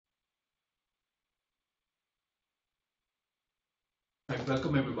Right,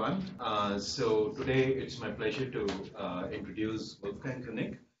 welcome everyone. So today it's my pleasure to introduce Wolfgang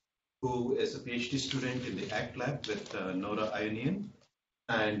Hönig, who is a PhD student in the ACT Lab with Nora Ionian.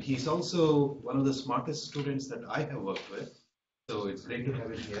 And he's also one of the smartest students that I have worked with. So it's great to have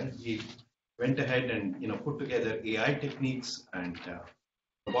him here. He went ahead and put together AI techniques and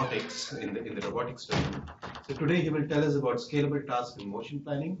robotics in the robotics domain. So today he will tell us about scalable task and motion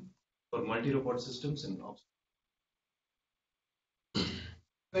planning for multi-robot systems and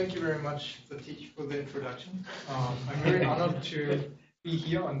Thank you very much, Satish, for the introduction. I'm very honored to be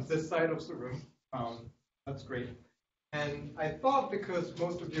here on this side of the room. That's great. And I thought because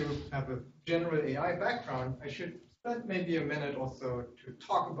most of you have a general AI background, I should spend maybe a minute or so to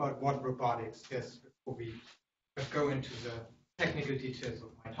talk about what robotics is before we go into the technical details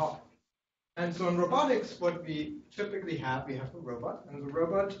of my talk. And so in robotics, what we typically have, we have a robot, and the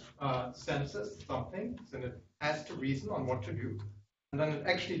robot senses something, and it has to reason on what to do. And then it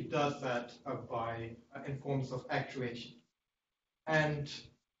actually does that in forms of actuation. And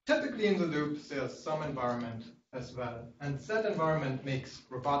typically in the loops, there's some environment as well. And that environment makes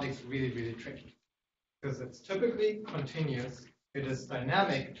robotics really, really tricky because it's typically continuous. It is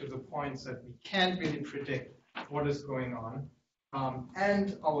dynamic to the points that we can't really predict what is going on.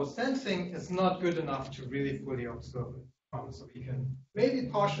 And our sensing is not good enough to really fully observe it. So we can maybe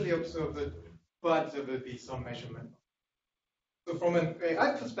partially observe it, but there will be some measurement. So from an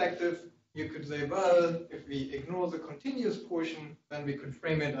AI perspective, you could say, well, if we ignore the continuous portion, then we could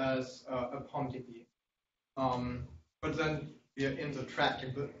frame it as a POM-DB. But then we are in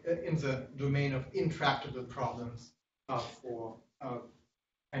the domain of intractable problems for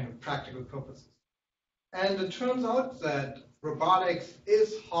kind of practical purposes. And it turns out that robotics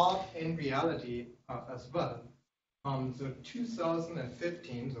is hard in reality as well. So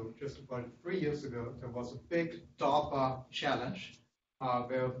 2015, so just about 3 years ago, there was a big DARPA challenge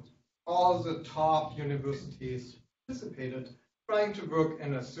where all the top universities participated, trying to work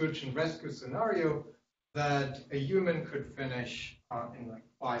in a search and rescue scenario that a human could finish in like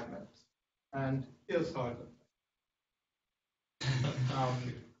 5 minutes. And here's how it looked.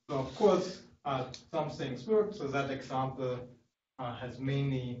 So of course, some things worked. So that example has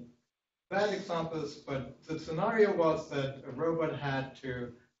mainly bad examples, but the scenario was that a robot had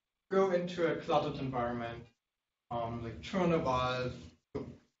to go into a cluttered environment, like turn a valve,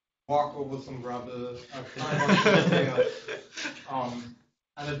 walk over some rubble, climb onto a stairs.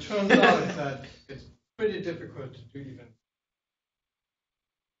 And it turns out that it's pretty difficult to do even.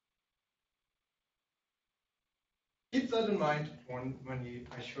 Keep that in mind when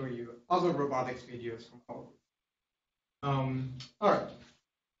I show you other robotics videos from our group. All right.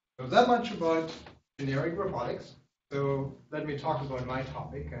 So that much about generic robotics. So let me talk about my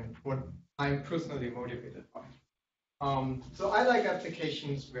topic and what I'm personally motivated by. So I like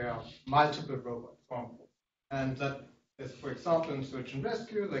applications where multiple robots are involved. And that is, for example, in search and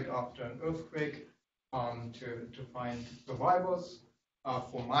rescue, like after an earthquake, to find survivors,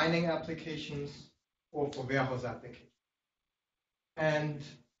 for mining applications, or for warehouse applications. And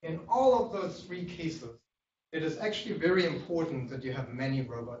in all of those 3 cases, it is actually very important that you have many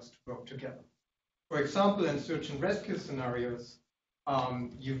robots to work together. For example, in search and rescue scenarios,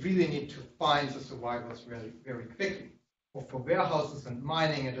 you really need to find the survivors very, very quickly. Or for warehouses and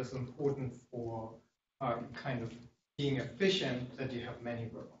mining, it is important for kind of being efficient that you have many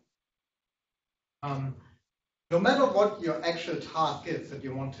robots. No matter what your actual task is that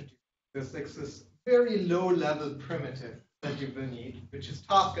you want to do, there's like this very low-level primitive that you will need, which is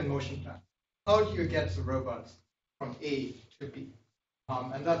task and motion plan. How do you get the robots from A to B?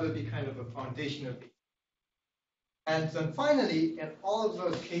 And that will be kind of a foundational piece. And then finally, in all of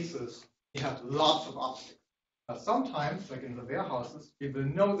those cases, you have lots of obstacles. Sometimes, like in the warehouses, we will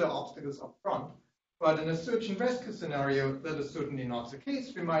know the obstacles up front. But in a search and rescue scenario, that is certainly not the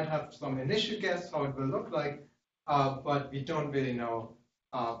case. We might have some initial guess how it will look like, but we don't really know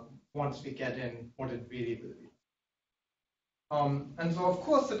once we get in what it really will be. And so, of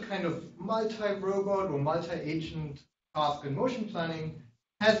course, that kind of multi-robot or multi-agent task and motion planning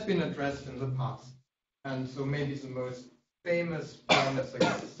has been addressed in the past. And so maybe the most famous one is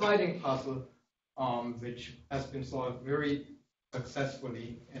like the sliding puzzle, which has been solved very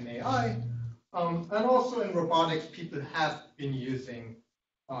successfully in AI. And also in robotics, people have been using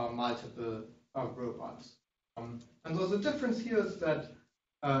multiple robots. And so the difference here is that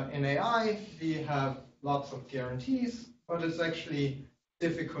in AI, we have lots of guarantees, but it's actually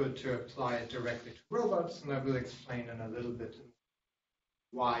difficult to apply it directly to robots, and I will explain in a little bit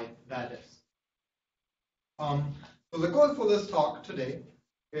why that is. So the goal for this talk today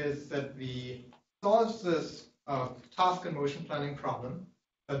is that we solve this task and motion planning problem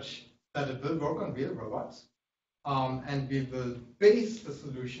such that it will work on real robots. And we will base the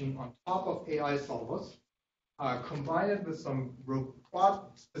solution on top of AI solvers, combine it with some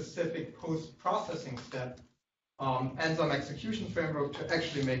robot-specific post-processing step, and some execution framework to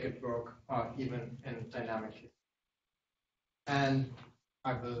actually make it work even in dynamically. And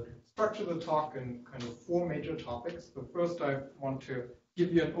I will structure the talk in kind of 4 major topics. So first, I want to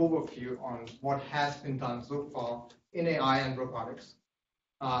give you an overview on what has been done so far in AI and robotics.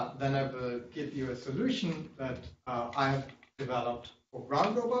 Then I will give you a solution that I have developed for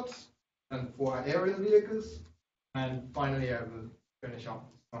ground robots and for aerial vehicles. And finally, I will finish up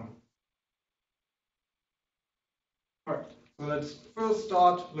some. All right, so let's first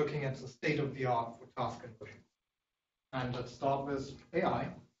start looking at the state of the art for task and motion. And let's start with AI.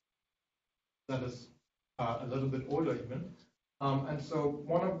 That is a little bit older even. And so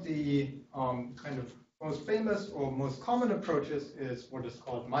one of the kind of most famous or most common approaches is what is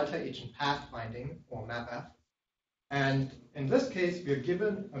called multi-agent pathfinding, or MapF. And in this case, we are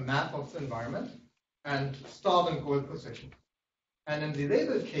given a map of the environment and start and goal position. And in the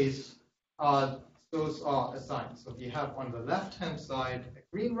labeled case, those are assigned. So we have on the left-hand side a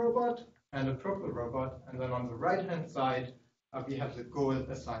green robot and a purple robot. And then on the right-hand side, we have the goal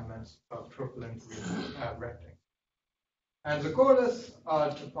assignments of purple and green rectangle. And the goal is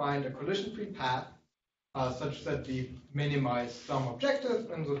to find a collision-free path such that we minimize some objectives.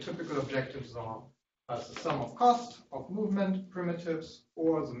 And the typical objectives are the sum of cost of movement primitives,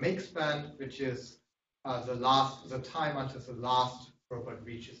 or the make span, which is the time until the last robot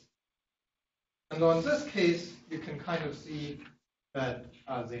reaches. And in this case, you can kind of see that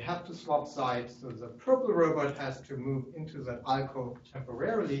they have to swap sides. So the purple robot has to move into that alcove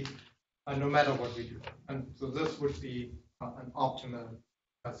temporarily, no matter what we do. And so this would be an optimal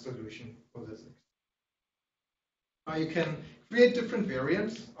solution for this. Now you can create different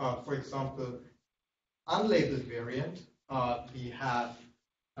variants. For example, unlabeled variant, we have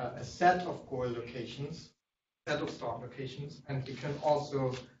a set of goal locations, set of start locations, and we can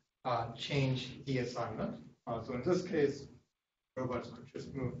also change the assignment. So in this case, robots could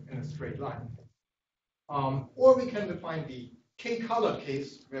just move in a straight line. Or we can define the K-colored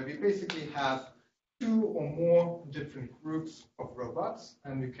case, where we basically have 2 or more different groups of robots,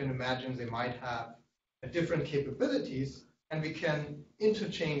 and we can imagine they might have different capabilities, and we can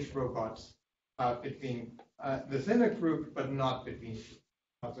interchange robots between within a group, but not between two.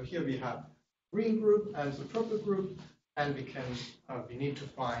 So here we have green group and the purple group, and we need to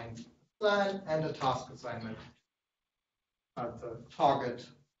find a plan and a task assignment at the target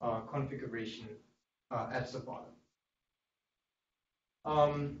configuration at the bottom.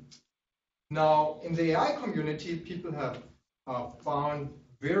 Now, in the AI community, people have found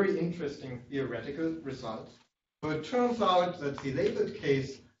very interesting theoretical results. So it turns out that the labeled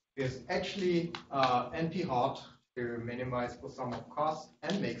case is actually NP-hard to minimize for sum of cost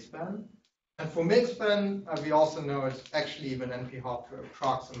and make span. And for make span, we also know it's actually even NP-hard to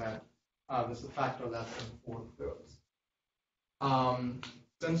approximate with a factor less than 4/3.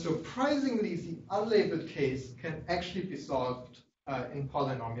 Then surprisingly, the unlabeled case can actually be solved in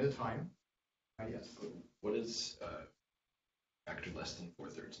polynomial time. Yes. What is factor less than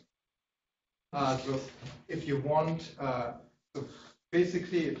 4/3? So if you want, so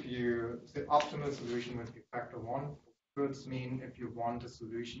basically, the optimal solution would be factor 1. 4/3 mean if you want a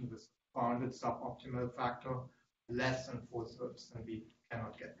solution with bounded suboptimal factor less than 4/3, then we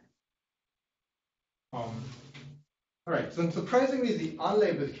cannot get it. All right, so surprisingly, the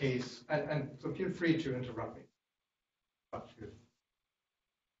unlabeled case, and so feel free to interrupt me.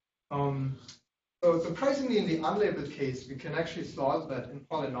 So surprisingly, in the unlabeled case, we can actually solve that in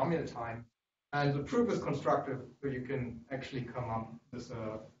polynomial time. And the proof is constructive, so you can actually come up with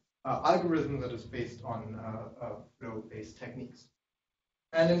an algorithm that is based on flow-based techniques.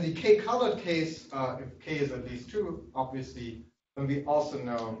 And in the K-colored case, if K is at least 2, obviously, then we also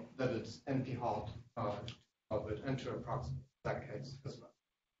know that it's NP-hard of it and to approximate that case as well.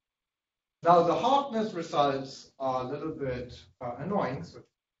 Now, the hardness results are a little bit annoying,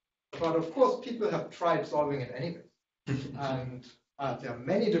 but of course, people have tried solving it anyway. And there are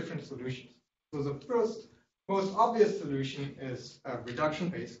many different solutions. So the first, most obvious solution is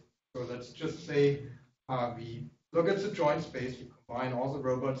reduction-based. So let's just say we look at the joint space, we combine all the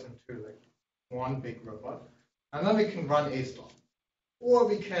robots into like one big robot, and then we can run A-star. Or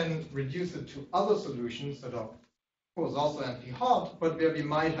we can reduce it to other solutions that are, of course, also NP-hard, but where we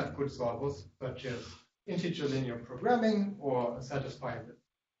might have good solvers, such as integer linear programming or satisfiability.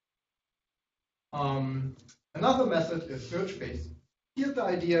 Another method is search-based. Here, the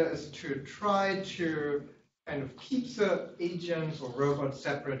idea is to try to kind of keeps the agents or robots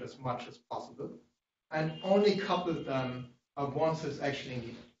separate as much as possible and only couples them once it's actually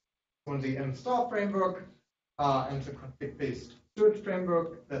needed. On the M-star framework and the conflict-based search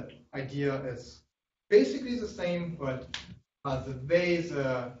framework, that idea is basically the same, but the way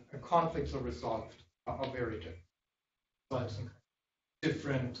the conflicts are resolved are very different. Like some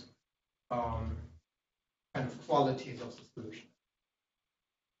different kind of qualities of the solution.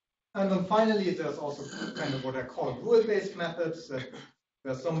 And then finally, there's also kind of what I call rule-based methods,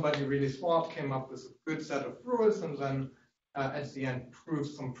 where somebody really smart came up with a good set of rules and then at the end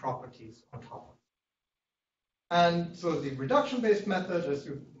proves some properties on top of it. And so the reduction-based method, as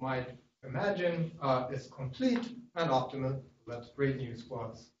you might imagine, is complete and optimal. That's great news for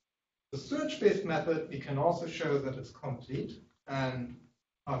us. The search-based method, we can also show that it's complete and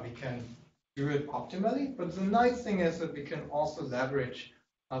we can do it optimally. But the nice thing is that we can also leverage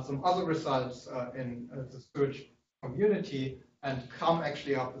some other results in the search community and come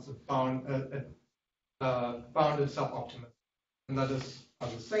actually up with a bounded suboptimal. And that is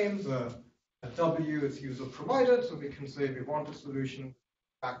the same. The W is user provided, so we can say we want a solution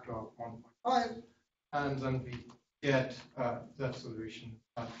factor of 1.5, and then we get that solution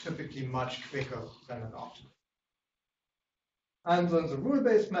typically much quicker than an optimal. And then the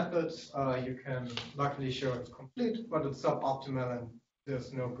rule-based methods, you can luckily show it's complete, but it's suboptimal, and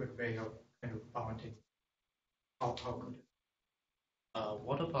there's no good way of kind of bounding how good it is.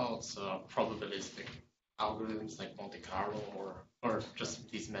 What about probabilistic algorithms like Monte Carlo or just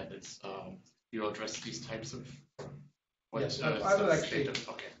these methods? You address these types of Yes, I will actually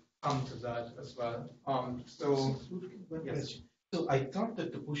come to that as well. Yes. So I thought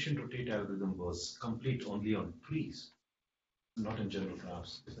that the push and rotate algorithm was complete only on trees, not in general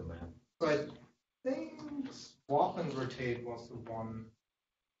graphs, is the math. So I think swap and rotate was the one.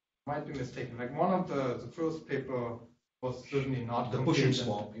 Might be mistaken. Like one of the first paper was certainly not the complete. push and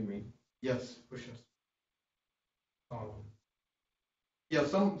swap, you mean? Yes, push and swap. Yeah,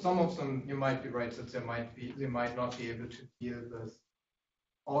 some of them you might be right that they might not be able to deal with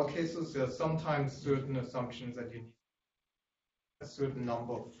all cases. There are sometimes certain assumptions that you need a certain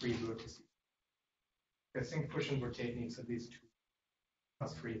number of free vertices. I think push and rotate needs at least 2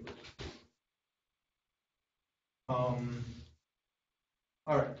 plus 3 vertices.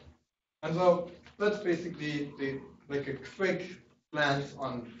 All right, and so that's basically like a quick glance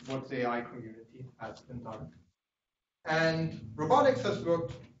on what the AI community has been done. And robotics has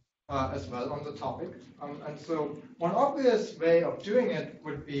worked as well on the topic. And so one obvious way of doing it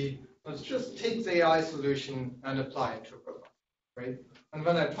would be, let's just take the AI solution and apply it to robots, right? And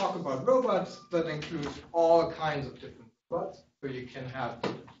when I talk about robots, that includes all kinds of different robots. So you can have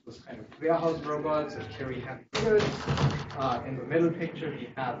those kind of warehouse robots that carry heavy goods. In the middle picture, we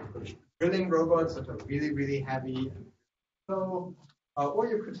have drilling robots that are really, really heavy. So, or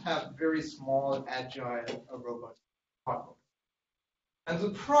you could have very small, agile robots. And the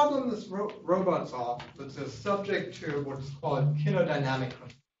problem with robots are that they're subject to what's called kinodynamic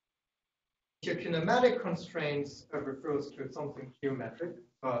constraints. Your kinematic constraints refers to something geometric,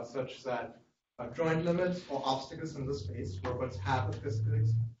 such that joint limits or obstacles in the space robots have a physical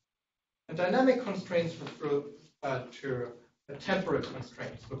extent. And dynamic constraints refer to temporal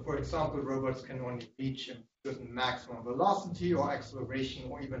constraints. So, for example, robots can only reach a certain maximum velocity or acceleration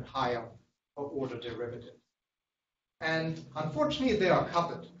or even higher order derivatives. And unfortunately, they are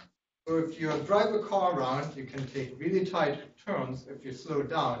coupled. So if you drive a car around, you can take really tight turns if you slow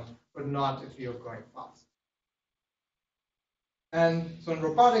down, but not if you're going fast. And so in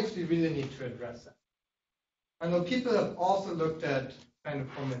robotics, we really need to address that. And then people have also looked at, kind of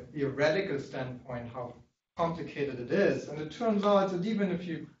from a theoretical standpoint, how complicated it is. And it turns out that even if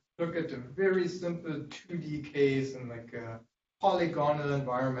you look at a very simple 2D case and like a polygonal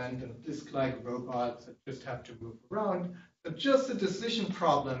environment and disk-like robots that just have to move around, but just a decision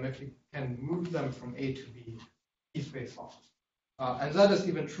problem if you can move them from A to B is very solved. And that is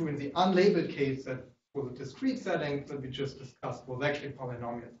even true in the unlabeled case that for the discrete setting that we just discussed was actually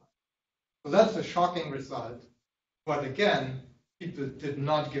polynomial. So that's a shocking result. But again, people did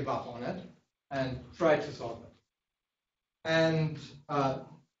not give up on it and tried to solve it. And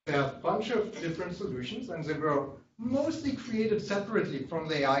there are a bunch of different solutions, and they were mostly created separately from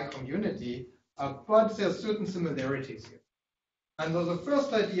the AI community, but there are certain similarities here. And so the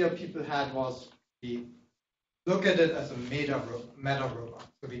first idea people had was we look at it as a meta robot.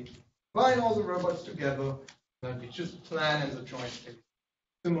 So we combine all the robots together, and we just plan in the joint space,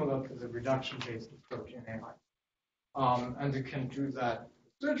 similar to the reduction-based approach in AI. And you can do that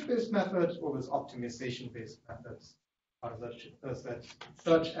with search-based methods or with optimization-based methods,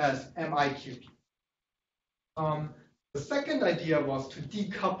 such as MIQP. The second idea was to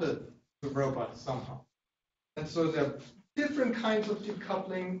decouple the robot somehow. And so there are different kinds of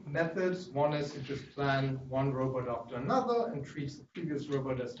decoupling methods. One is you just plan one robot after another and treat the previous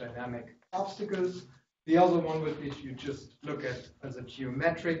robot as dynamic obstacles. The other one would be you just look at as a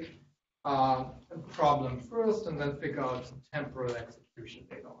geometric problem first and then figure out some temporal execution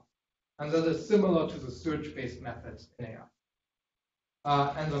later on. And that is similar to the search-based methods in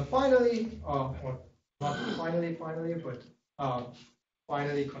AI. And then finally, or not finally, but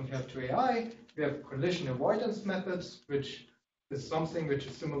finally compared to AI, we have collision avoidance methods, which is something which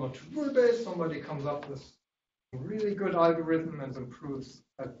is similar to rule-based. Somebody comes up with a really good algorithm and improves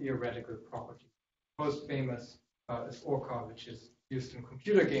a theoretical property. Most famous is Orca, which is used in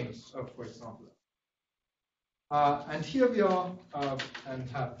computer games, for example. And here we are, and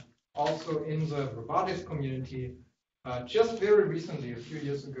have also in the robotics community, just very recently, a few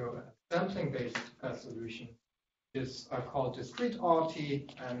years ago, a sampling-based solution is called discrete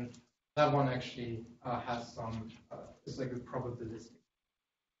RT, and that one actually has some, is like a probabilistic.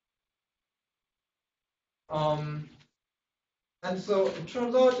 And so it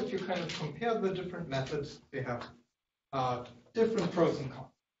turns out if you kind of compare the different methods, they have different pros and cons.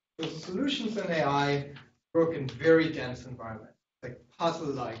 So the solutions in AI work in very dense environments, like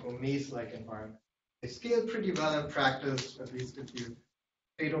puzzle-like or maze-like environments. They scale pretty well in practice, at least if you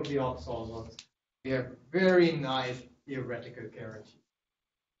state-of-the-art solvers. They have very nice theoretical guarantees.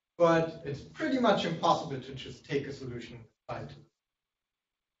 But it's pretty much impossible to just take a solution and apply it to it.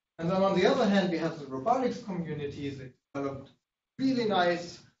 And then on the other hand, we have the robotics communities that developed really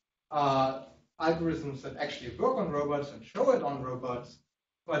nice algorithms that actually work on robots and show it on robots.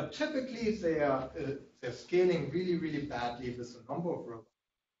 But typically, they're scaling really, really badly with a number of robots.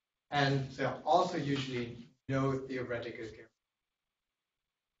 And there are also usually no theoretical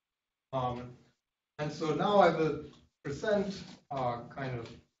guarantees. And so now I will present kind of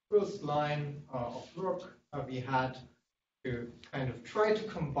first line of work we had to kind of try to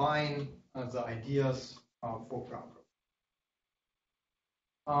combine the ideas for ground truth.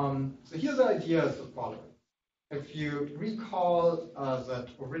 So here the idea is the following. If you recall that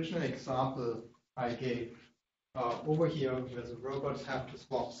original example I gave over here where the robots have to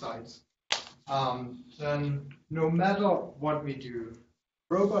swap sides, then no matter what we do,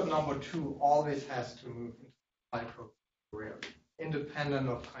 robot number 2 always has to move into the micro area, independent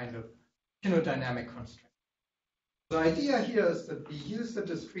of kind of kinodynamic constraints. The idea here is that we use the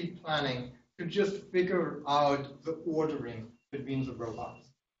discrete planning to just figure out the ordering between the robots.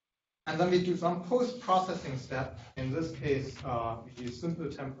 And then we do some post-processing step. In this case, we use simple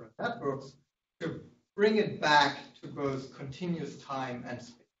temporal networks to bring it back to both continuous time and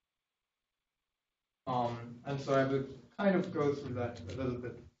space. And so I will kind of go through that a little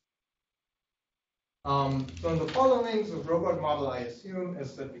bit. So in the following, the robot model I assume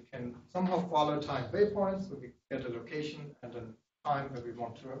is that we can somehow follow time waypoints, so we get a location and a time where we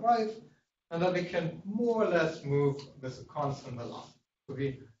want to arrive, and that we can more or less move with a constant velocity. So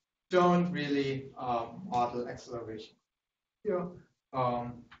we don't really model acceleration. Here,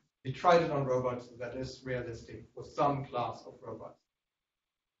 we tried it on robots, so that is realistic for some class of robots.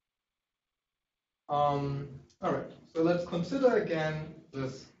 All right, so let's consider again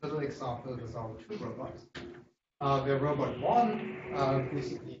this little example with our 2 robots. Where robot 1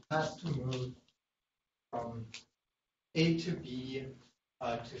 basically has to move from A to B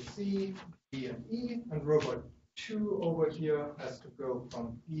to C, B and E, and robot 2 over here has to go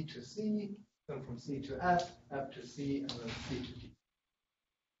from B to C, then from C to F, F to C, and then C to D.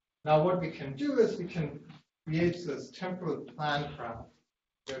 Now what we can do is we can create this temporal plan graph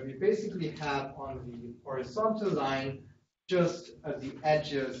where we basically have on the horizontal line just the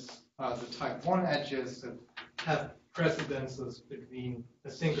edges, the type 1 edges that have precedences between a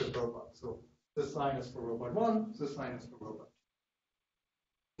single robot. So this line is for robot 1, this line is for robot 2.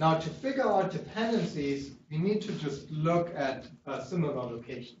 Now to figure out dependencies, we need to just look at similar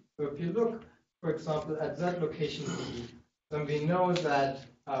locations. So if you look, for example, at that location B, then we know that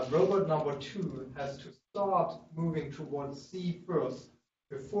robot number 2 has to start moving towards C first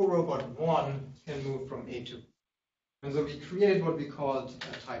before robot 1 can move from A to B. And so we create what we call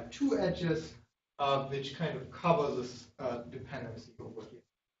type 2 edges, which kind of cover this dependency over here.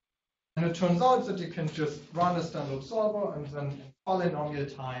 And it turns out that you can just run a standard solver and then in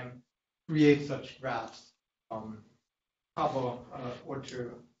polynomial time create such graphs, cover or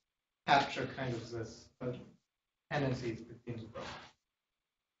to capture kind of this dependencies between the robots.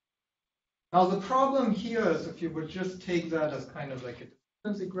 Now the problem here is if you would just take that as kind of like a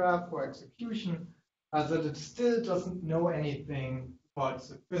dependency graph for execution, that it still doesn't know anything about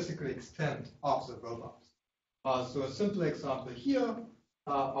the physical extent of the robots. So a simple example here,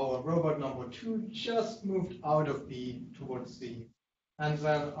 our robot number 2 just moved out of B towards C. And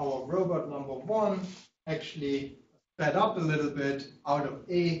then our robot number 1 actually sped up a little bit out of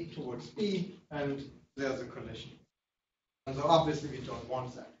A towards B, and there's a collision. And so obviously we don't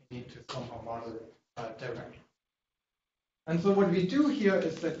want that. We need to somehow model it directly. And so what we do here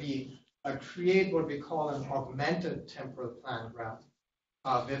is that we create what we call an augmented temporal plan graph,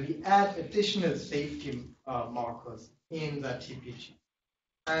 where we add additional safety markers in that TPG.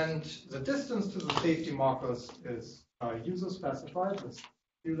 And the distance to the safety markers is user specified with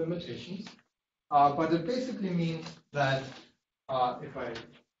few limitations. But it basically means that if I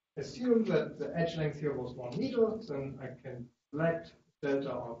assume that the edge length here was 1 meter, then I can select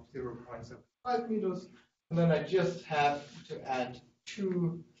delta of 0.75 meters, and then I just have to add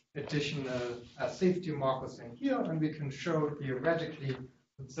 2 additional safety markers in here, and we can show theoretically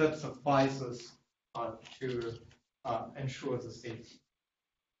that suffices to ensure the safety.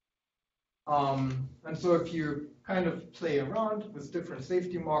 And so if you kind of play around with different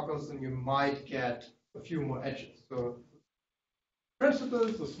safety markers, then you might get a few more edges. So principle,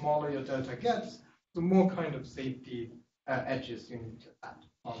 the smaller your delta gets, the more kind of safety edges you need to add.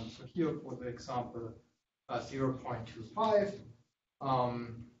 So here for the example 0.25,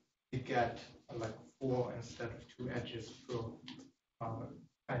 we get like 4 instead of 2 edges per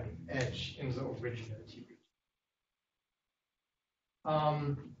kind of edge in the original TPG.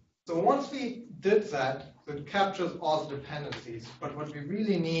 So once we did that, it captures all the dependencies. But what we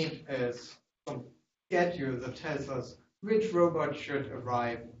really need is some schedule that tells us which robot should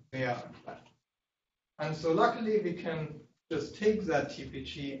arrive where and when. And so luckily, we can just take that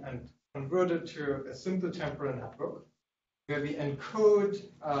TPG and convert it to a simple temporal network, where we encode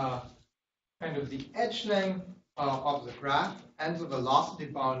kind of the edge length of the graph and the velocity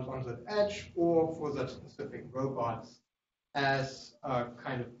bound on that edge, or for that specific robots, as a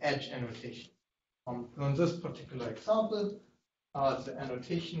kind of edge annotation. In this particular example, the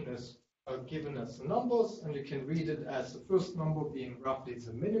annotation is given as the numbers, and you can read it as the first number being roughly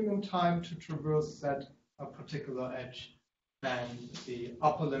the minimum time to traverse that particular edge, and the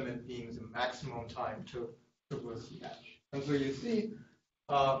upper limit being the maximum time to traverse the edge. And so you see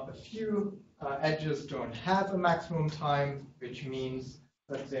a few edges don't have a maximum time, which means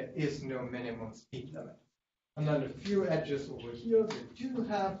that there is no minimum speed limit. And then a few edges over here, they do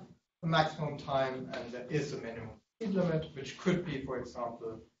have a maximum time, and there is a minimum speed limit, which could be, for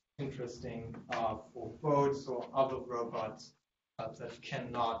example, interesting for boats or other robots that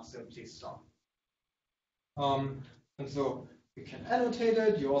cannot simply stop. And so you can annotate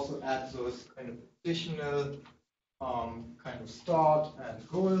it. You also add those kind of additional kind of start and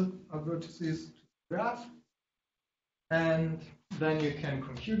goal vertices to the graph. And then you can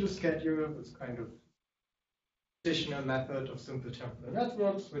compute a schedule with kind of additional method of simple temporal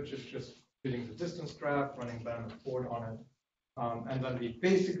networks, which is just filling the distance graph, running Bell and Ford on it. And then we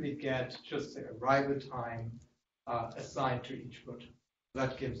basically get just the arrival time assigned to each root.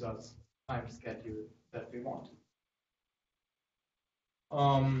 That gives us time schedule that we want.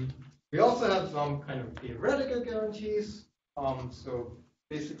 We also have some kind of theoretical guarantees. So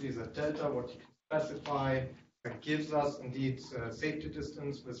basically the delta, what you can specify, gives us indeed safety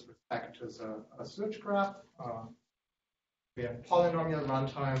distance with respect to the search graph. We have polynomial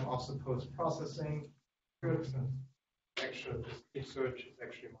runtime of the post-processing. Actual discrete search is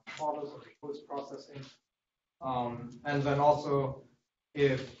actually much harder than the post-processing. And then also,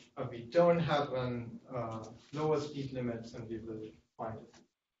 if we don't have a lower speed limit, then we will find it.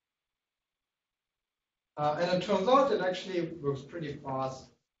 And it turns out it actually works pretty fast in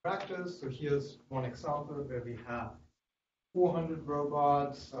practice. So here's one example where we have 400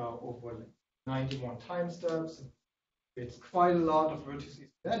 robots over 91 time steps. It's quite a lot of vertices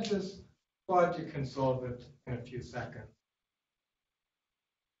and edges, but you can solve it in a few seconds.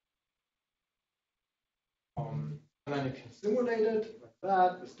 And then you can simulate it like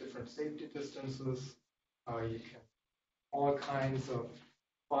that with different safety distances. You can all kinds of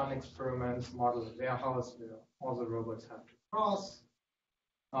fun experiments, model a warehouse where all the robots have to cross.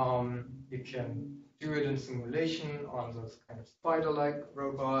 You can do it in simulation on those kind of spider-like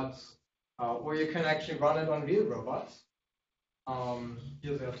robots, or you can actually run it on real robots.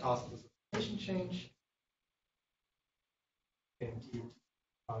 Here they are tasked with a position change. Indeed,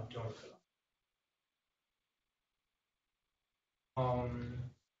 don't collide.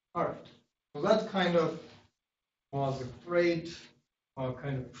 All right, so that kind of was a great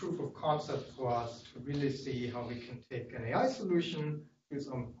kind of proof of concept for us to really see how we can take an AI solution, do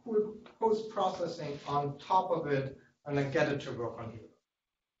some cool post-processing on top of it, and then get it to work on you.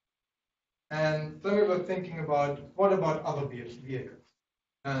 And then we were thinking about what about other vehicles?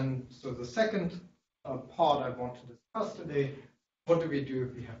 And so the second part I want to discuss today, what do we do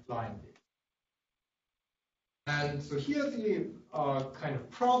if we have flying vehicles? And so here the kind of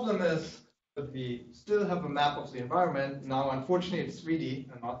problem is that we still have a map of the environment. Now, unfortunately, it's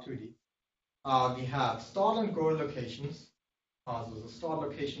 3D and not 2D. We have start and goal locations. So the start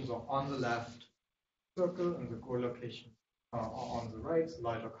locations are on the left circle, and the goal locations are on the right,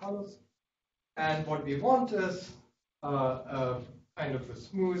 lighter colors. And what we want is kind of a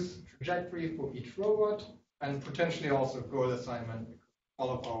smooth trajectory for each robot, and potentially also goal assignment, because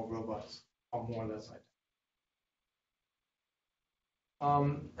all of our robots are more or less identical.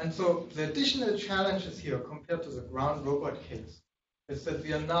 And so the additional challenges here compared to the ground robot case is that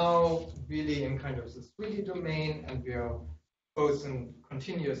we are now really in kind of this 3D domain, and we are both in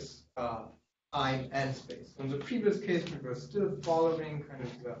continuous time and space. In the previous case, we were still following kind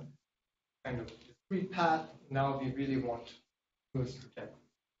of the discrete path. Now we really want to protect.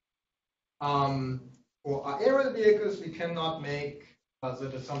 For our aerial vehicles, we cannot make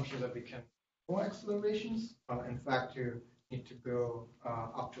the assumption that we can more accelerations. In fact, you need to go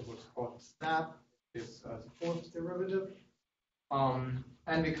up to what's called snap, which is the fourth derivative.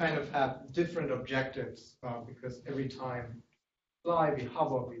 And we kind of have different objectives because every time we fly, we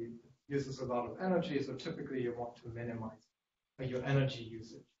hover, we uses a lot of energy. So typically you want to minimize your energy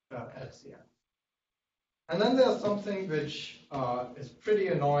usage at the end. And then there's something which is pretty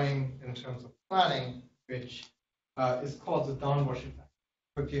annoying in terms of planning, which is called the downwash effect.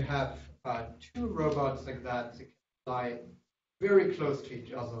 If you have two robots like that, they can fly very close to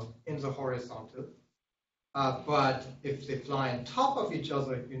each other in the horizontal. But if they fly on top of each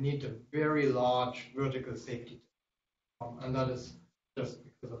other, you need a very large vertical safety. And that is just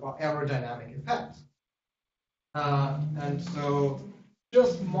because of our aerodynamic effects. And so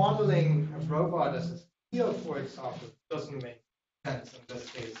just modeling a robot as a sphere, for example, doesn't make sense in this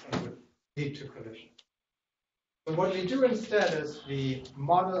case and would lead to collision. So what we do instead is we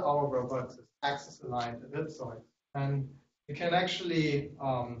model our robots as axis aligned ellipsoids. And you can actually,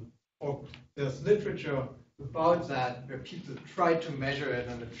 or there's literature about that where people try to measure it,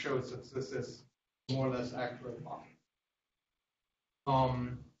 and it shows that this is more or less accurate model.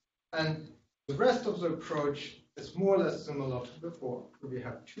 And the rest of the approach is more or less similar to before. We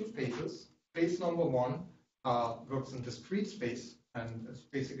have two phases. Phase number one works in discrete space, and it's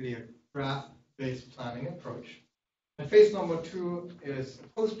basically a graph-based planning approach. And phase number two is a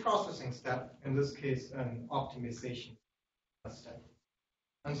post-processing step, in this case, an optimization step.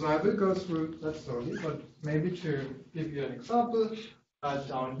 And so I will go through that slowly, but maybe to give you an example,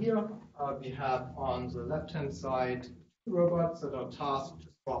 down here we have on the left-hand side two robots that are tasked to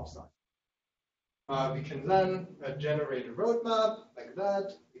swap sides. We can then generate a roadmap like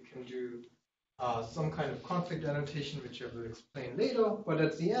that. We can do some kind of conflict annotation, which I will explain later. But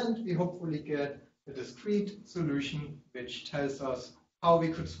at the end, we hopefully get a discrete solution which tells us how we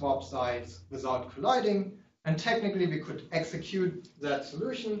could swap sides without colliding. And technically, we could execute that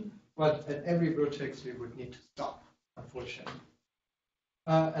solution, but at every vertex, we would need to stop, unfortunately.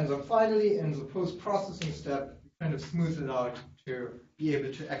 And then finally, in the post-processing step, we kind of smooth it out to be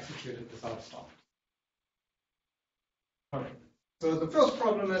able to execute it without stopping. All right. So the first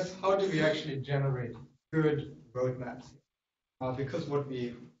problem is, how do we actually generate good roadmaps here? Because what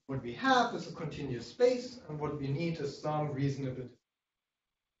we have is a continuous space, and what we need is some reasonable.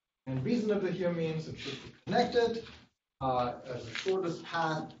 And reasonable here means it should be connected. The shortest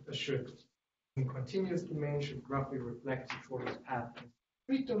path should, in continuous domain, should roughly reflect the shortest path in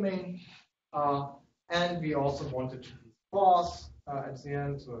the discrete domain. And we also want it to be sparse at the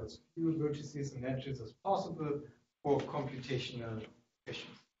end, so as few vertices and edges as possible for computational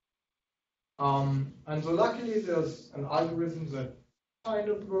efficiency. And so luckily, there's an algorithm that kind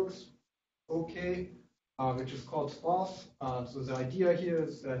of works okay, which is called sparse. So the idea here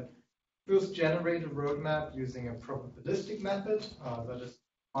is that first generate a roadmap using a probabilistic method, that is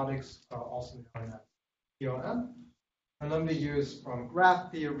robotics, also known as PRM. And then we use from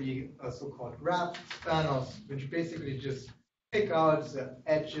graph theory so-called graph spanners, which basically just pick out the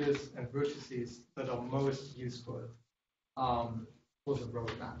edges and vertices that are most useful for the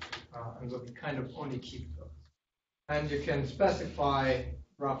roadmap. And so we kind of only keep those. And you can specify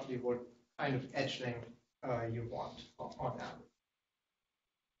roughly what kind of edge length you want on average.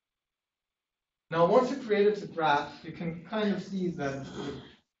 Now, once you created the graph, you can kind of see that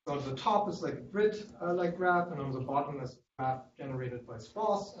on the top is like a grid-like graph, and on the bottom is a graph generated by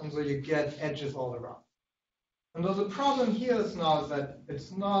sparse, and so you get edges all around. And so the problem here is now that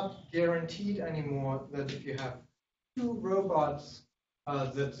it's not guaranteed anymore that if you have two robots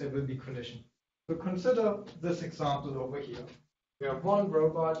that there will be collision. So consider this example over here, where one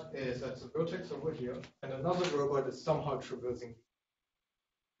robot is at the vertex over here, and another robot is somehow traversing.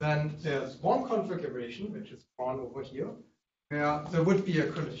 Then there's one configuration, which is drawn over here, where there would be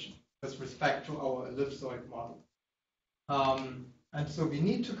a collision with respect to our ellipsoid model. And so we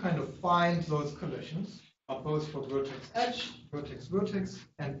need to kind of find those collisions, both for vertex,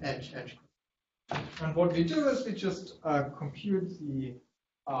 and edge. And what we do is we just compute we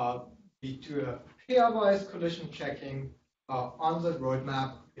do a pairwise collision checking on the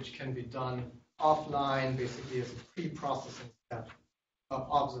roadmap, which can be done offline, basically as a pre-processing step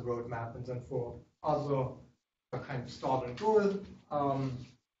of the roadmap. And then for other kind of start and goal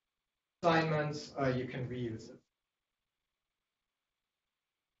assignments, you can reuse it.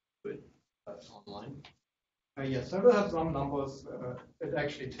 That's online. Yes, I will have some numbers. It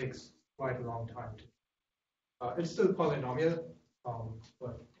actually takes quite a long time. It's still polynomial,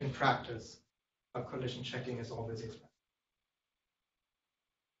 but in practice, collision checking is always expensive.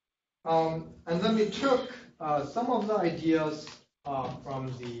 And then we took some of the ideas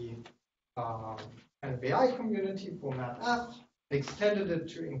from the kind of AI community for MapF, extended it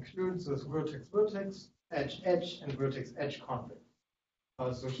to include those vertex, edge, and vertex-edge conflict.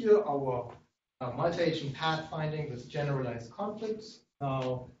 So here our multi-agent pathfinding with generalized conflicts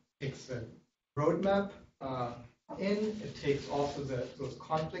now takes a roadmap it takes also those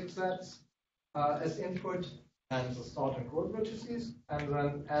conflict sets as input and the start and goal vertices. And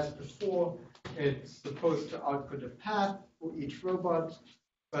then as before, it's supposed to output a path for each robot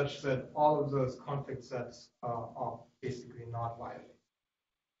such that all of those conflict sets are basically not violated.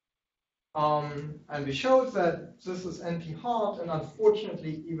 And we showed that this is NP-hard, and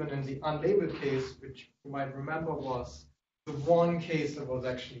unfortunately, even in the unlabeled case, which you might remember was the one case that was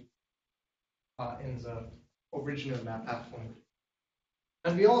actually in the original MapF formula.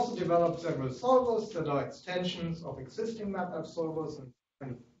 And we also developed several solvers that are extensions of existing MapF solvers and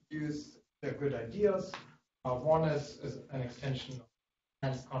kind of use their good ideas. One is an extension of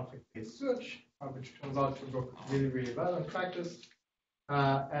enhanced conflict-based search, which turns out to work really, really well in practice.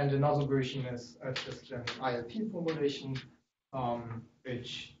 And another version is just an ILP formulation,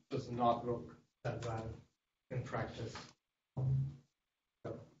 which does not work that well in practice.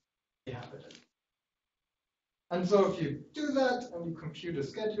 So we have it. And so if you do that and you compute a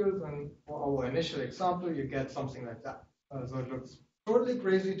schedule, then for our initial example, you get something like that. So it looks totally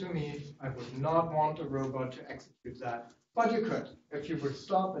crazy to me. I would not want a robot to execute that, but you could. If you would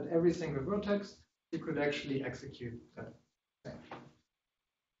stop at every single vertex, you could actually execute that thing.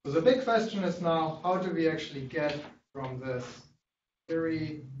 So the big question is now, how do we actually get from this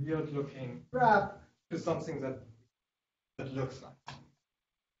very weird-looking graph to something that looks like?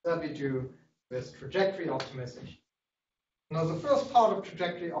 That we do with trajectory optimization. Now, the first part of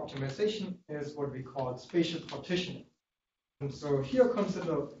trajectory optimization is what we call spatial partitioning. And so here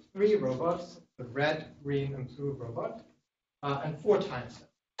consider 3 robots, the red, green, and blue robot, and 4 time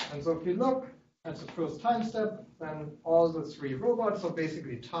steps. And so if you look at the first time step, then all the 3 robots are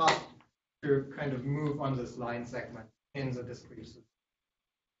basically tasked to kind of move on this line segment in the discrete system.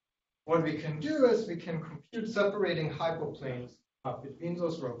 What we can do is we can compute separating hyperplanes between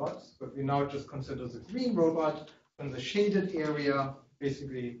those robots. So if we now just consider the green robot, then the shaded area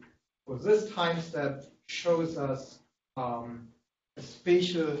basically for this time step shows us a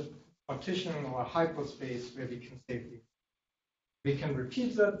spatial partitioning or a hyperspace where we can safely. We can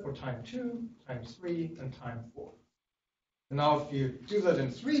repeat that for time 2, time 3, and time 4. And now if you do that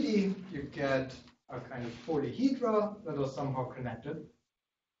in 3D, you get a kind of polyhedra that are somehow connected.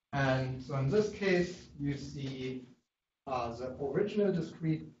 And so in this case, you see the original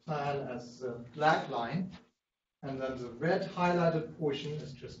discrete plan as the black line, and then the red highlighted portion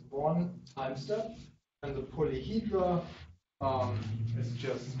is just one time step, and the polyhedra is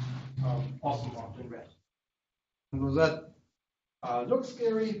just also marked in red. And so that looks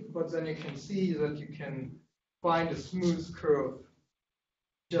scary, but then you can see that you can find a smooth curve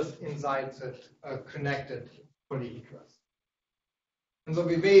just inside that connected polyhedras. And so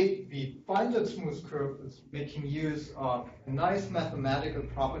the way we find that smooth curve is making use of a nice mathematical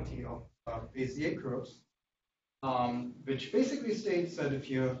property of Bézier curves, which basically states that if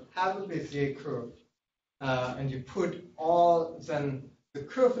you have a Bézier curve and you put then the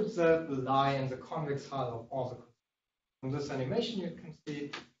curve itself will lie in the convex hull of all the curves. From this animation, you can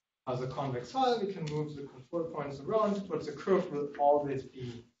see as a convex hull, we can move the control points around, but the curve will always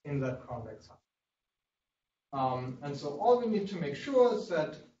be in that convex hull. And so all we need to make sure is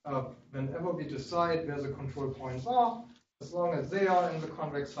that whenever we decide where the control points are, as long as they are in the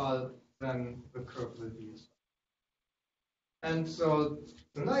convex hull, then the curve will be used. And so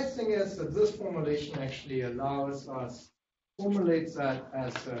the nice thing is that this formulation actually allows us to formulate that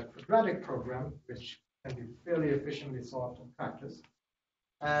as a quadratic program, which can be fairly efficiently solved in practice.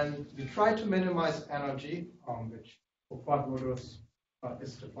 And we try to minimize energy, which for quadrotors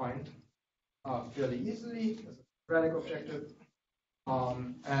is defined fairly easily as a quadratic objective.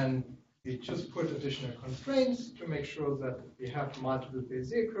 And we just put additional constraints to make sure that we have multiple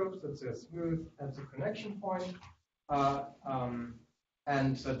Bezier curves, that they're smooth at the connection point,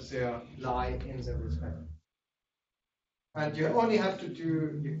 and that they lie in the respective. And you only have to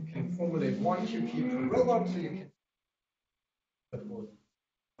do, you can formulate one QP per robot, so you can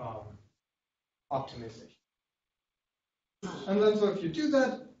optimization. And then, so if you do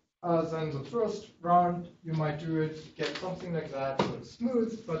that, then the first round, you might do it, get something like that, so it's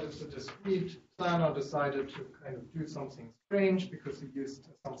smooth, but if the discrete planner decided to kind of do something strange because you used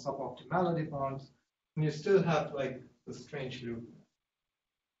some suboptimality bounds, and you still have like the strange loop.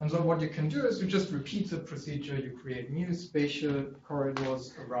 And so what you can do is you just repeat the procedure, you create new spatial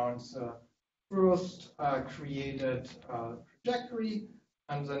corridors around the first created trajectory,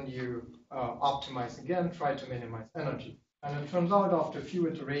 and then you optimize again, try to minimize energy. And it turns out after a few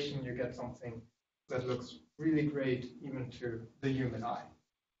iterations, you get something that looks really great even to the human eye.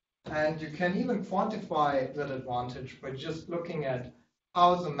 And you can even quantify that advantage by just looking at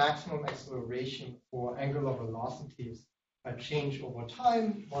how the maximum acceleration or angular velocities change over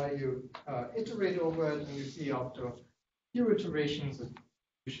time while you iterate over it, and you see after a few iterations, it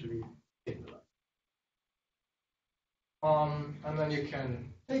usually stabilizes. And then you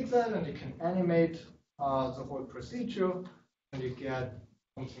can take that and you can animate the whole procedure, and you get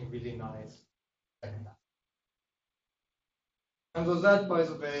something really nice like that. And so that, by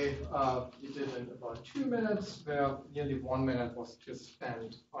the way, we did in about 2 minutes, where nearly 1 minute was just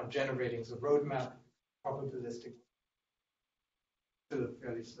spent on generating the roadmap, probabilistic, still a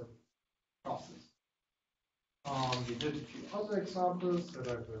fairly simple process. We did a few other examples that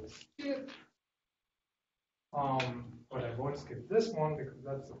I will skip. But I won't skip this one because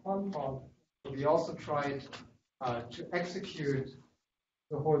that's the fun part. We also tried to execute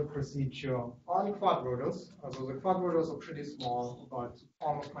the whole procedure on quadrotors. So the quadrotors are pretty small, about the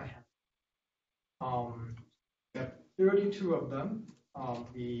palm of my hand. We have 32 of them.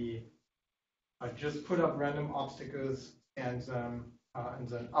 We just put up random obstacles and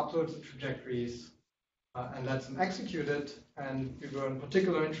then upload the trajectories and let them execute it. And we were in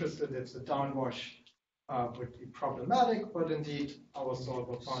particular interested if the downwash would be problematic, but indeed our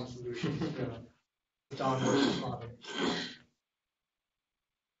solver found solutions where the downwash is not an issue.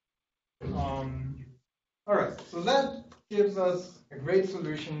 All right, so that gives us a great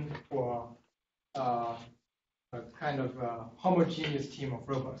solution for a kind of a homogeneous team of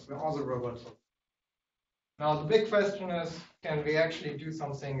robots, where all the robots are. Now the big question is, can we actually do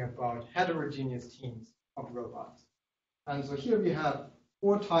something about heterogeneous teams of robots? And so here we have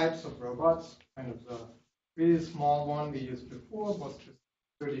 4 types of robots. Kind of the really small one we used before was just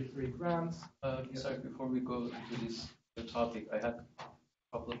 33 grams. Sorry, before we go into this topic, I had a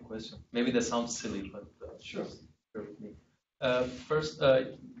couple of questions. Maybe that sounds silly, but sure. Bear with me. First,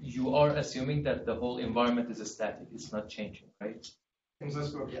 you are assuming that the whole environment is static; it's not changing, right? In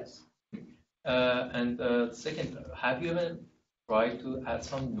this work, yes. And second, have you ever tried to add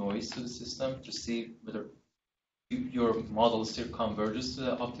some noise to the system to see whether your model still converges to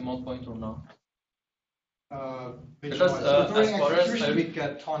the optimal point or not? Because so during as far execution, as we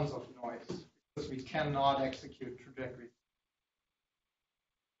get tons of noise because we cannot execute trajectories.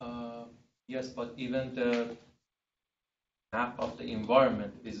 Yes, but even the map of the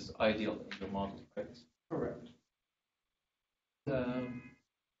environment is ideal in the model, right? Correct.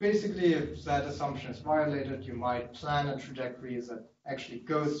 Basically, if that assumption is violated, you might plan a trajectory that actually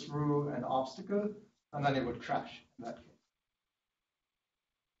goes through an obstacle, and then it would crash in that case.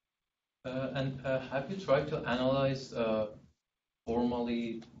 And have you tried to analyze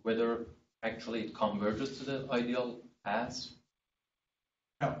formally whether actually it converges to the ideal path?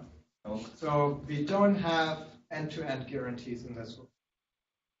 No. No. So we don't have end-to-end guarantees in this work.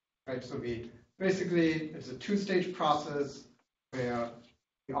 Right? So we basically, it's a 2-stage process where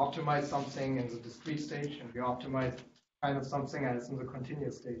we optimize something in the discrete stage and we optimize kind of something else in the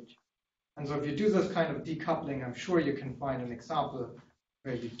continuous stage. And so if you do this kind of decoupling, I'm sure you can find an example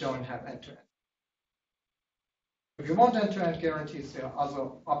where you don't have end-to-end. If you want end-to-end guarantees, there are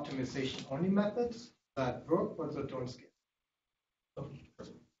other optimization-only methods that work, but that don't scale.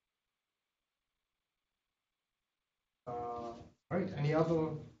 All right, any other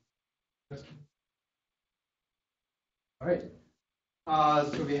questions? All right,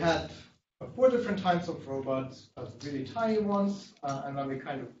 so we had 4 different types of robots, really tiny ones, and then we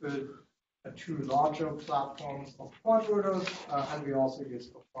kind of built 2 larger platforms of quadrotors, and we also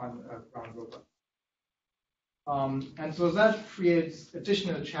used one ground robot. And so that creates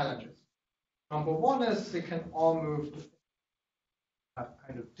additional challenges. Number one is they can all move to have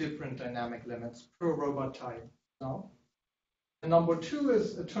kind of different dynamic limits per robot type now. And number two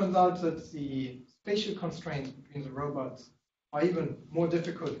is it turns out that the spatial constraints between the robots are even more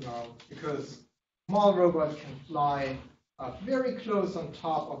difficult now because a small robot can fly very close on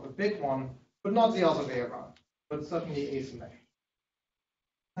top of a big one, but not the other way around, but certainly asymmetric.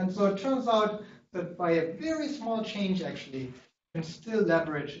 And so it turns out that by a very small change, actually, you can still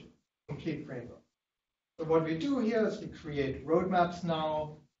leverage complete framework. So what we do here is we create roadmaps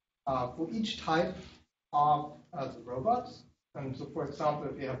now for each type of the robots. And so, for example,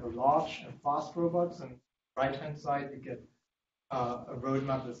 if you have the large and fast robots, on the right-hand side, you get a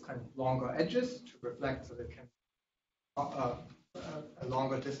roadmap with kind of longer edges to reflect that it can a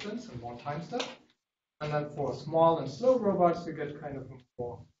longer distance in one time step. And then for small and slow robots, you get kind of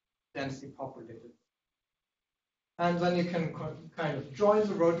more densely populated. And then you can kind of join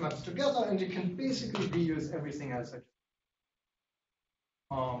the roadmaps together, and you can basically reuse everything else.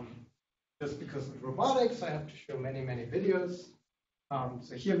 Just because of robotics, I have to show many, many videos.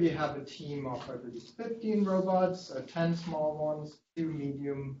 So here we have a team of, I believe, 15 robots, 10 small ones, 2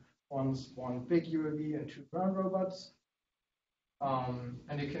 medium ones, 1 big UAV, and 2 ground robots.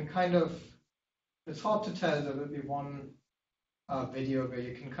 And you can kind of, it's hard to tell, there will be one video where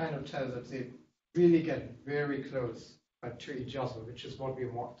you can kind of tell that they really get very close to each other, which is what we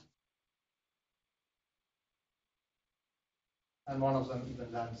want. And one of them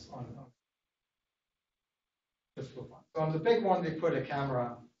even lands on just for fun. So on the big one, we put a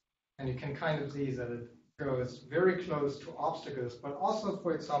camera, and you can kind of see that it goes very close to obstacles, but also,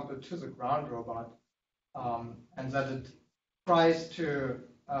 for example, to the ground robot, and that it tries to,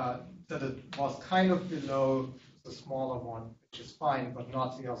 that it was kind of below the smaller one, which is fine, but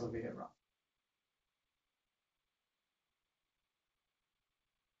not the other way around.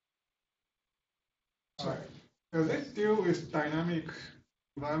 All right. Does it deal with dynamic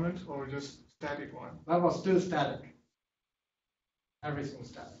environment or just static one? That was still static. Everything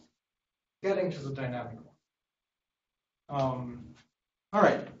static. Getting to the dynamic one. All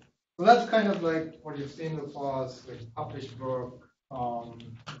right. So that's kind of like what you've seen so far as the published work,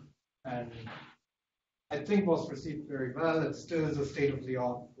 and I think was received very well. It's still the state of the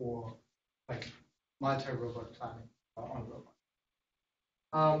art for like multi-robot planning on robots.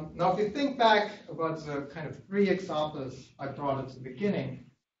 Now, if you think back about the kind of 3 examples I brought at the beginning,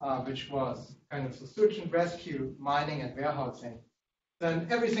 which was kind of the search and rescue, mining, and warehousing, then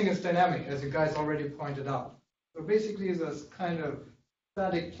everything is dynamic, as you guys already pointed out. So basically, this kind of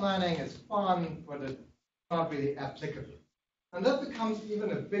static planning is fun, but it's not really applicable. And that becomes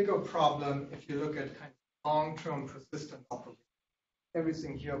even a bigger problem if you look at kind of long-term persistent operations.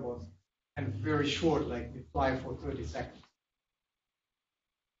 Everything here was kind of very short, like we fly for 30 seconds.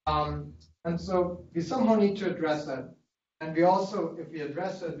 And so we somehow need to address that. And we also, if we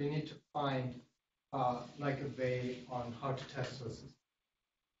address it, we need to find like a way on how to test those systems.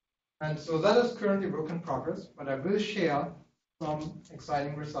 And so that is currently work in progress, but I will share some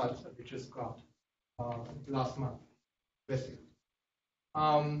exciting results that we just got last month with you.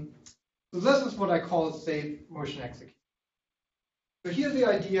 So this is what I call safe motion execution. So here the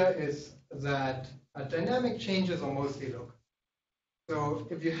idea is that dynamic changes are mostly local. So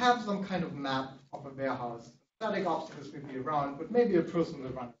if you have some kind of map of a warehouse, static obstacles will be around, but maybe a person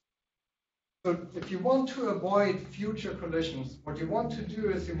will run. So if you want to avoid future collisions, what you want to do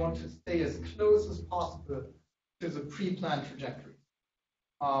is you want to stay as close as possible to the pre-planned trajectory,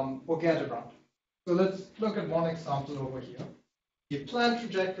 or get around. So let's look at one example over here. The planned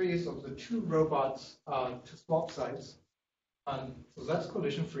trajectories of the 2 robots to swap sites, and so that's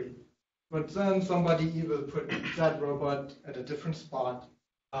collision-free. But then somebody will put that robot at a different spot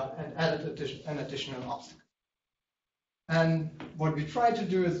and added an additional obstacle. And what we try to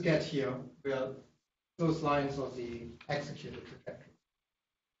do is get here where those lines are the executed trajectory.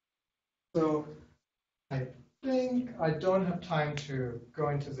 So I think I don't have time to go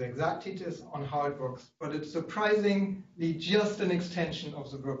into the exact details on how it works, but it's surprisingly just an extension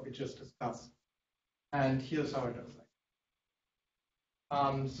of the work we just discussed. And here's how it looks like.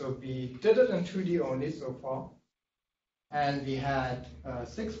 So we did it in 2D only so far. And we had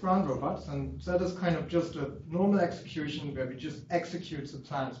 6 ground robots, and that is kind of just a normal execution where we just execute the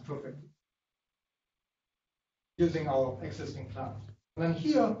plans perfectly using our existing plans. And then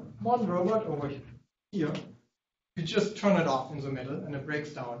here, one robot over here you just turn it off in the middle and it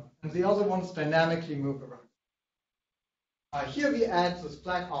breaks down. And the other ones dynamically move around. Here we add this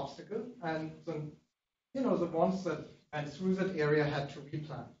black obstacle, and the ones that went through that area had to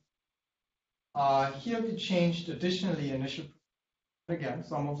replan. Here we changed additionally initial. Again,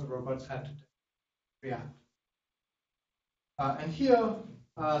 some of the robots had to react. And here,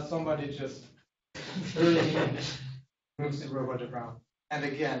 somebody just really moves the robot around. And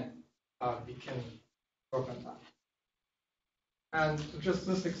again, we can work on that. And just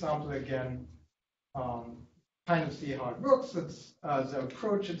this example again, kind of see how it works. It's the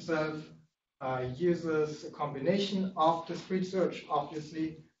approach itself uses a combination of discrete search,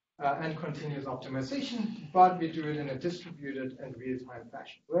 obviously, and continuous optimization, but we do it in a distributed and real-time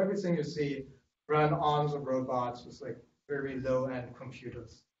fashion. So everything you see run on the robots with like very low-end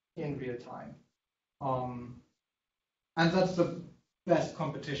computers in real time. And that's the best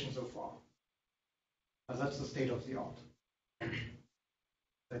competition so far. That's the state of the art.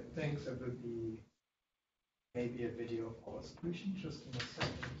 I think there will be maybe a video of our solution just in a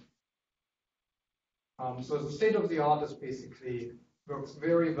second. So the state of the art is basically works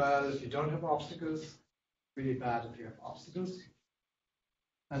very well if you don't have obstacles, really bad if you have obstacles.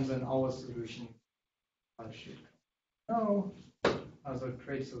 And then our solution should come now. So it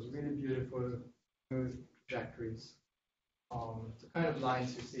creates those really beautiful smooth trajectories. The kind of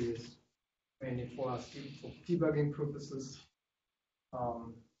lines you see is mainly for us for debugging purposes.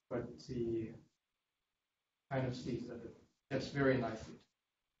 But the kind of sees that it gets very nicely.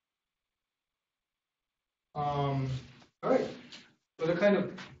 All right. So to kind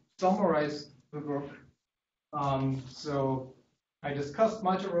of summarize the work, so I discussed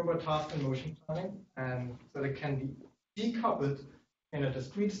multi-robot task and motion planning, and that it can be decoupled in a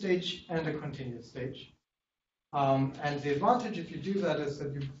discrete stage and a continuous stage. And the advantage if you do that is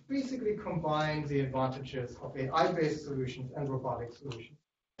that you basically combine the advantages of AI-based solutions and robotic solutions.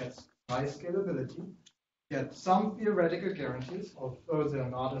 That's high scalability, get some theoretical guarantees, although they're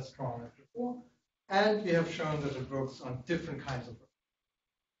not as strong as before, and we have shown that it works on different kinds of work.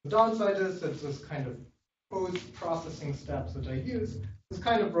 The downside is that this kind of post-processing steps that I use is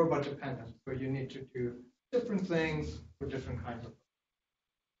kind of robot dependent, where you need to do different things for different kinds of work.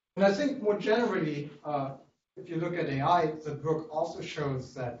 And I think more generally, if you look at AI, the book also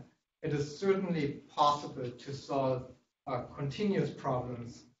shows that it is certainly possible to solve continuous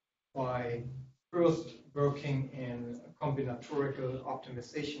problems by first working in combinatorical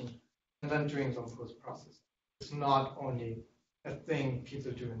optimization and then doing some post-processing. It's not only a thing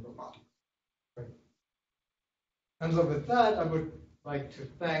people do in robotics. Right? And so with that, I would like to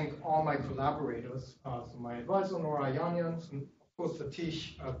thank all my collaborators. So my advisor, Nora Ayanian, and of course,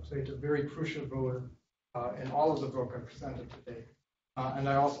 Satish played a very crucial role in all of the work I presented today. And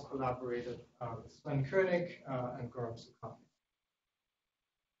I also collaborated with Wolfgang Hönig and Gaurav Sukhani.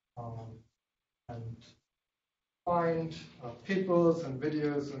 And find papers and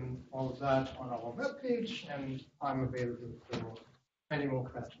videos and all of that on our webpage, and I'm available for any more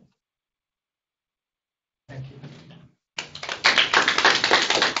questions. Thank you.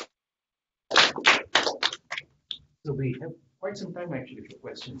 So we have quite some time actually for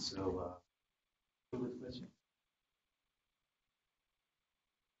questions. So, question.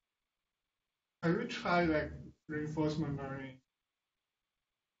 I will try like reinforcement learning.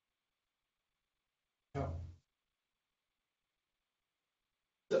 Yeah.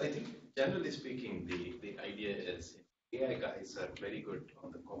 So I think generally speaking, the idea is AI guys are very good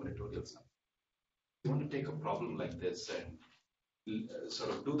on the combinatorial side. You want to take a problem like this and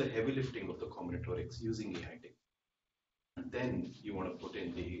sort of do the heavy lifting of the combinatorics using AI techniques. And then you want to put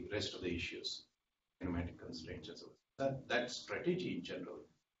in the rest of the issues, kinematic constraints and so on. That strategy in general,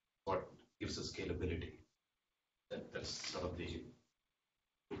 what gives us scalability. That's sort of the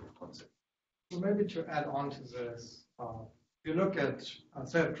concept. So maybe to add on to this, if you look at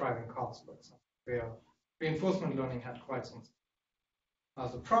self-driving cars, for example, where reinforcement learning had quite some.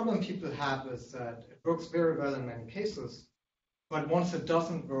 The problem people have is that it works very well in many cases, but once it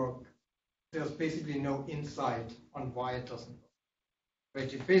doesn't work, there's basically no insight on why it doesn't work. Right?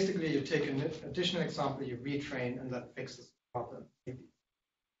 You take an additional example, you retrain, and that fixes the problem.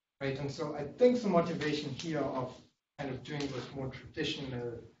 Right? And so I think the motivation here of kind of doing this more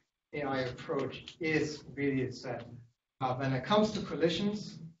traditional AI approach is really that when it comes to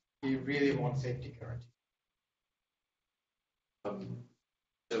collisions, we really want safety guarantee.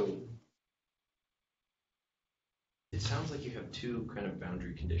 So it sounds like you have two kind of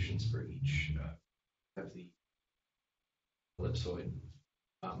boundary conditions for each. You have the ellipsoid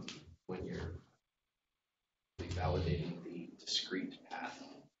when you're validating the discrete path.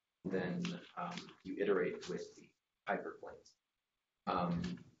 Then you iterate with the hyperplanes.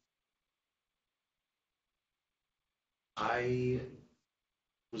 I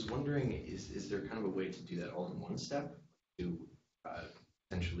was wondering, is there kind of a way to do that all in one step to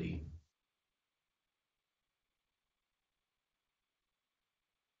essentially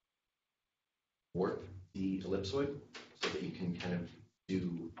warp the ellipsoid so that you can kind of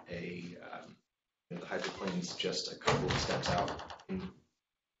do the hyperplanes just a couple of steps out? I'm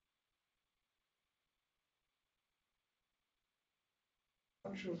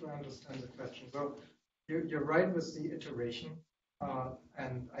not sure if I understand the question. So you're right with the iteration.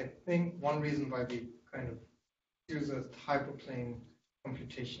 And I think one reason why we kind of use a hyperplane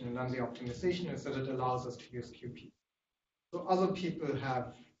computation and then the optimization is that it allows us to use QP. So other people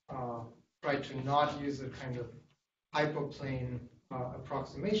have tried to not use a kind of hyperplane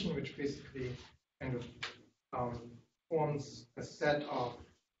approximation, which basically kind of forms a set of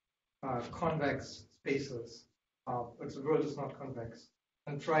convex spaces, but the world is not convex,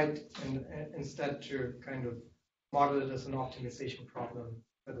 and tried instead to kind of model it as an optimization problem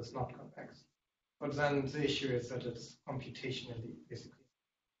that is not convex. But then the issue is that it's computationally, basically.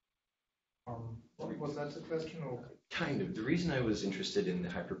 Was that the question? Or? Kind of. The reason I was interested in the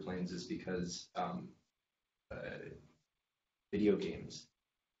hyperplanes is because video games,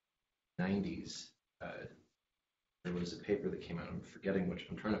 90s, there was a paper that came out, I'm forgetting which,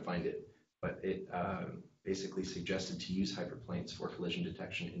 I'm trying to find it, but it basically suggested to use hyperplanes for collision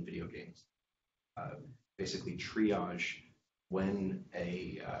detection in video games. Basically triage when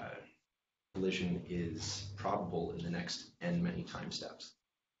a collision is probable in the next n many time steps,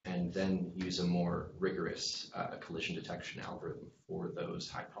 and then use a more rigorous collision detection algorithm for those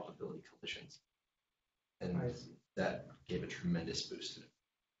high probability collisions. And that gave a tremendous boost to it.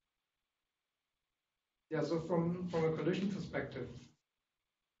 Yeah, so from a collision perspective,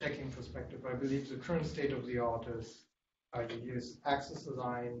 checking perspective, I believe the current state of the art is you use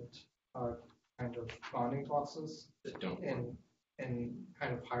axis-aligned kind of bounding boxes that don't in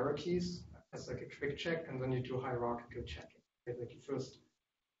kind of hierarchies as like a quick check, and then you do hierarchical checking. Okay, like you first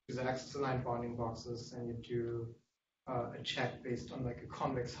use axis-aligned bounding boxes, and you do a check based on like a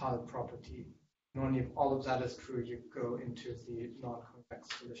convex hull property. And only if all of that is true, you go into the non-convex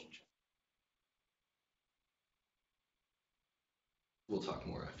collision check. We'll talk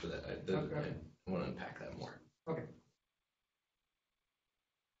more after that. Okay. I want to unpack that more. Okay.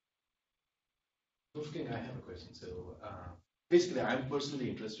 Wolfgang, I have a question. So basically, I'm personally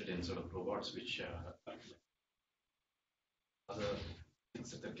interested in sort of robots which other things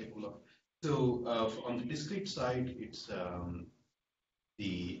that they're capable of. So on the discrete side, it's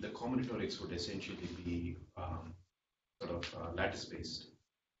the combinatorics would essentially be sort of lattice-based.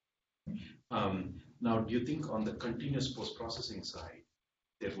 Now, do you think on the continuous post-processing side,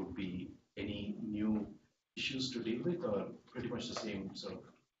 there would be any new issues to deal with, or pretty much the same sort of?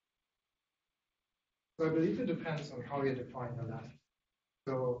 So I believe it depends on how you define the lattice.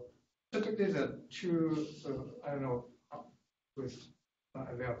 So typically there are two, so I don't know who's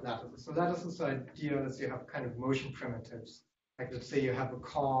aware of lattices. So lattices idea is you have kind of motion primitives. Like let's say you have a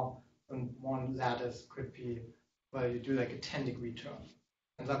car, and one lattice could be, well, you do like a 10-degree turn,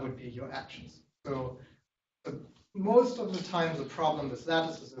 and that would be your actions. So most of the time, the problem with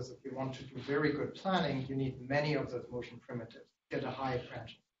lattices is if you want to do very good planning, you need many of those motion primitives to get a high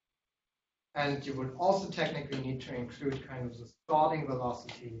branch. And you would also technically need to include kind of the starting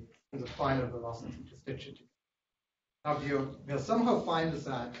velocity and the final velocity to stitch it together. Now, we'll somehow find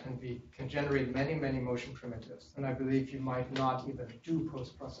that, and we can generate many, many motion primitives. And I believe you might not even do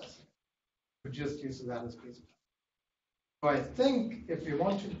post-processing. You just use the lattice-based. So I think if we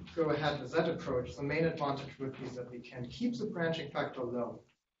want to go ahead with that approach, the main advantage would be that we can keep the branching factor low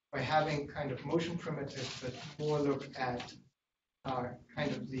by having kind of motion primitives that more look at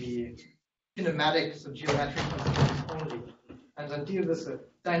kind of the kinematics, the geometric constraints only, and then deal with the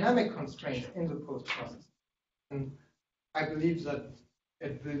dynamic constraints in the post-processing. And I believe that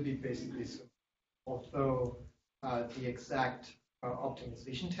it will be basically so, although the exact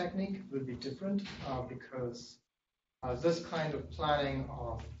optimization technique will be different because this kind of planning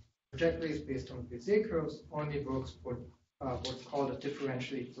of trajectories based on Bezier curves only works for what's called a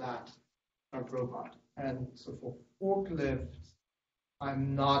differentially flat robot. And so for forklifts,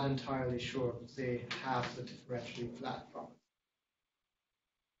 I'm not entirely sure if they have the differentially flat problem.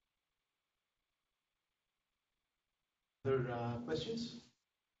 Other questions?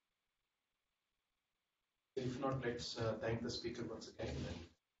 If not, let's thank the speaker once again.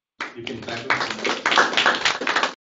 And you can clap.